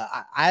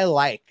 I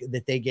like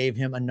that they gave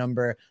him a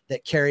number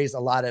that carries a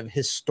lot of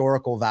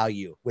historical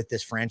value with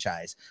this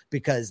franchise,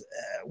 because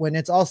when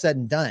it's all said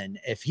and done,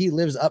 if he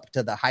lives up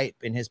to the hype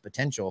and his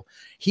potential,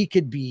 he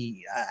could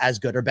be as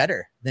good or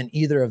better than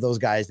either of those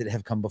guys that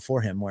have come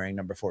before him wearing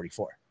number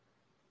 44.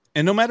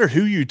 And no matter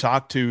who you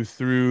talk to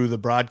through the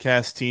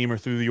broadcast team or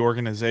through the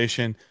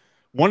organization,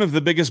 one of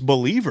the biggest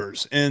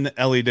believers in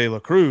Ellie De La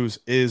Cruz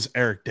is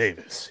Eric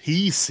Davis.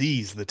 He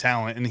sees the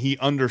talent and he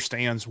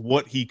understands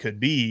what he could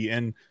be.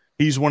 And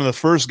he's one of the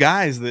first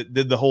guys that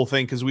did the whole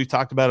thing, because we've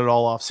talked about it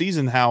all off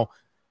season, how,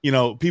 you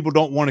know, people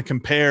don't want to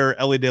compare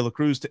Ellie De La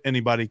Cruz to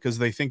anybody because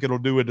they think it'll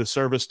do a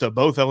disservice to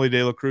both Ellie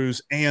De La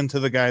Cruz and to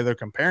the guy they're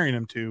comparing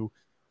him to,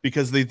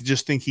 because they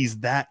just think he's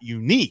that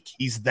unique.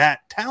 He's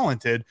that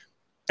talented.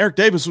 Eric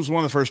Davis was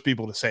one of the first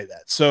people to say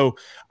that. So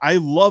I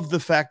love the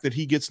fact that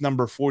he gets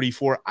number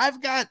 44.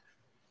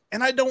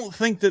 And I don't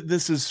think that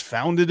this is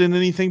founded in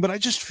anything, but I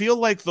just feel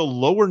like the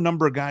lower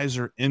number guys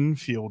are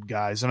infield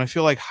guys. And I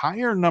feel like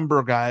higher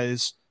number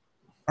guys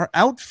are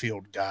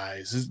outfield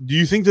guys. Do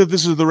you think that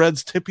this is the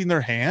Reds tipping their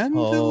hand?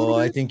 Oh,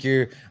 I think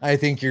you're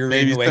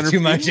reading way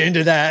too much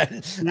into that.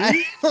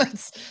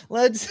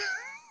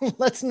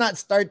 Let's not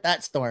start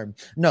that storm.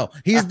 No,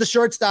 he's the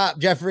shortstop,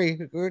 Jeffrey.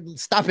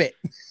 Stop it.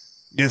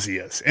 Yes, he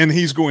is. And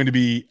he's going to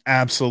be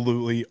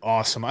absolutely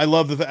awesome. I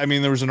love that. I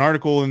mean, there was an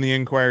article in the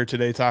Inquirer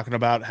today talking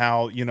about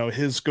how, you know,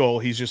 his goal,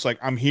 he's just like,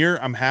 I'm here,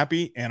 I'm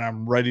happy, and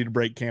I'm ready to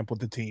break camp with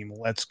the team.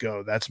 Let's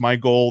go. That's my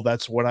goal.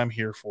 That's what I'm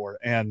here for.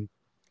 And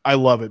I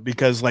love it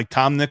because, like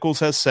Tom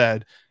Nichols has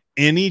said,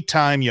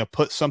 anytime you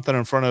put something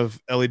in front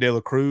of Ellie De La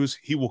Cruz,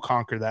 he will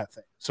conquer that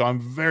thing. So I'm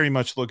very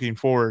much looking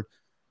forward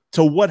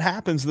to what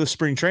happens this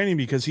spring training,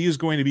 because he is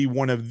going to be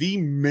one of the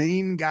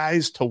main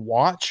guys to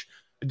watch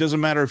It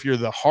doesn't matter if you're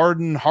the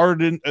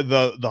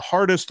the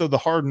hardest of the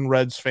hardened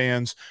Reds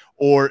fans,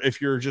 or if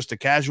you're just a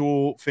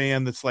casual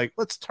fan that's like,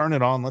 let's turn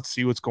it on. Let's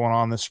see what's going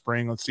on this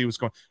spring. Let's see what's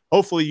going on.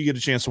 Hopefully you get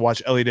a chance to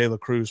watch Elly De La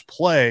Cruz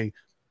play,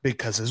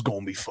 because it's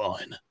going to be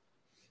fun.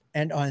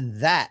 And on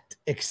that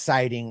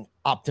exciting,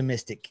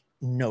 optimistic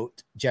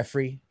note,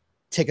 Jeffrey,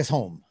 take us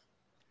home.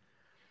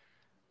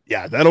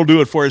 Yeah, that'll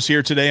do it for us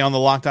here today on the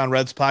Locked On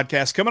Reds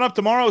podcast. Coming up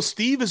tomorrow,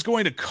 Steve is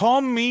going to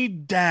calm me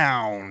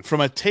down from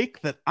a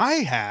take that I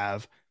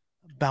have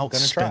about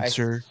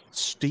Spencer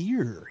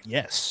Steer.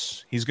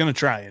 Yes, he's going to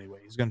try anyway.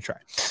 He's going to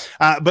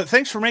try. But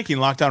thanks for making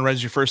Locked On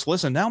Reds your first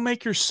listen. Now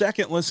make your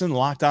second listen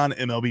Locked On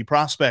MLB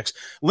Prospects.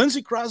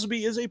 Lindsey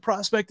Crosby is a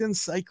prospect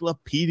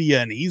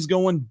encyclopedia, and he's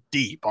going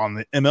deep on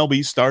the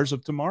MLB stars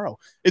of tomorrow.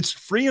 It's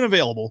free and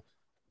available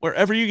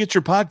wherever you get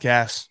your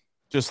podcasts,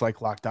 just like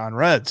Locked On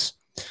Reds.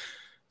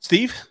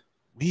 Steve,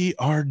 we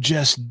are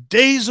just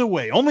days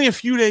away, only a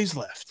few days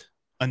left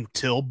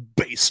until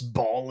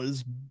baseball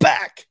is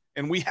back,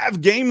 and we have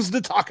games to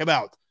talk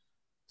about.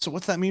 So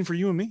what's that mean for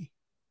you and me?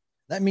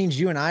 That means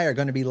you and I are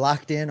going to be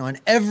locked in on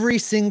every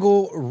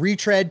single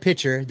retread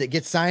pitcher that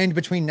gets signed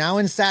between now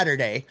and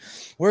Saturday.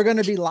 We're going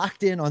to be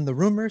locked in on the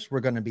rumors. We're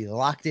going to be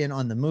locked in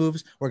on the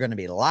moves. We're going to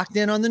be locked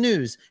in on the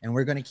news, and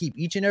we're going to keep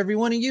each and every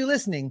one of you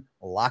listening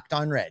locked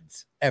on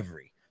Reds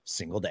every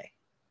single day.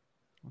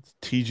 What's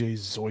TJ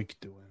Zoik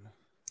doing?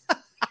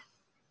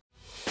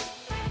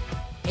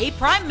 Hey,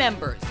 Prime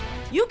members,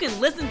 you can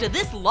listen to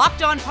this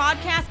Locked On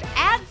podcast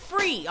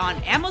ad-free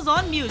on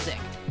Amazon Music.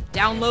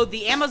 Download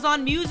the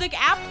Amazon Music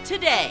app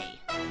today.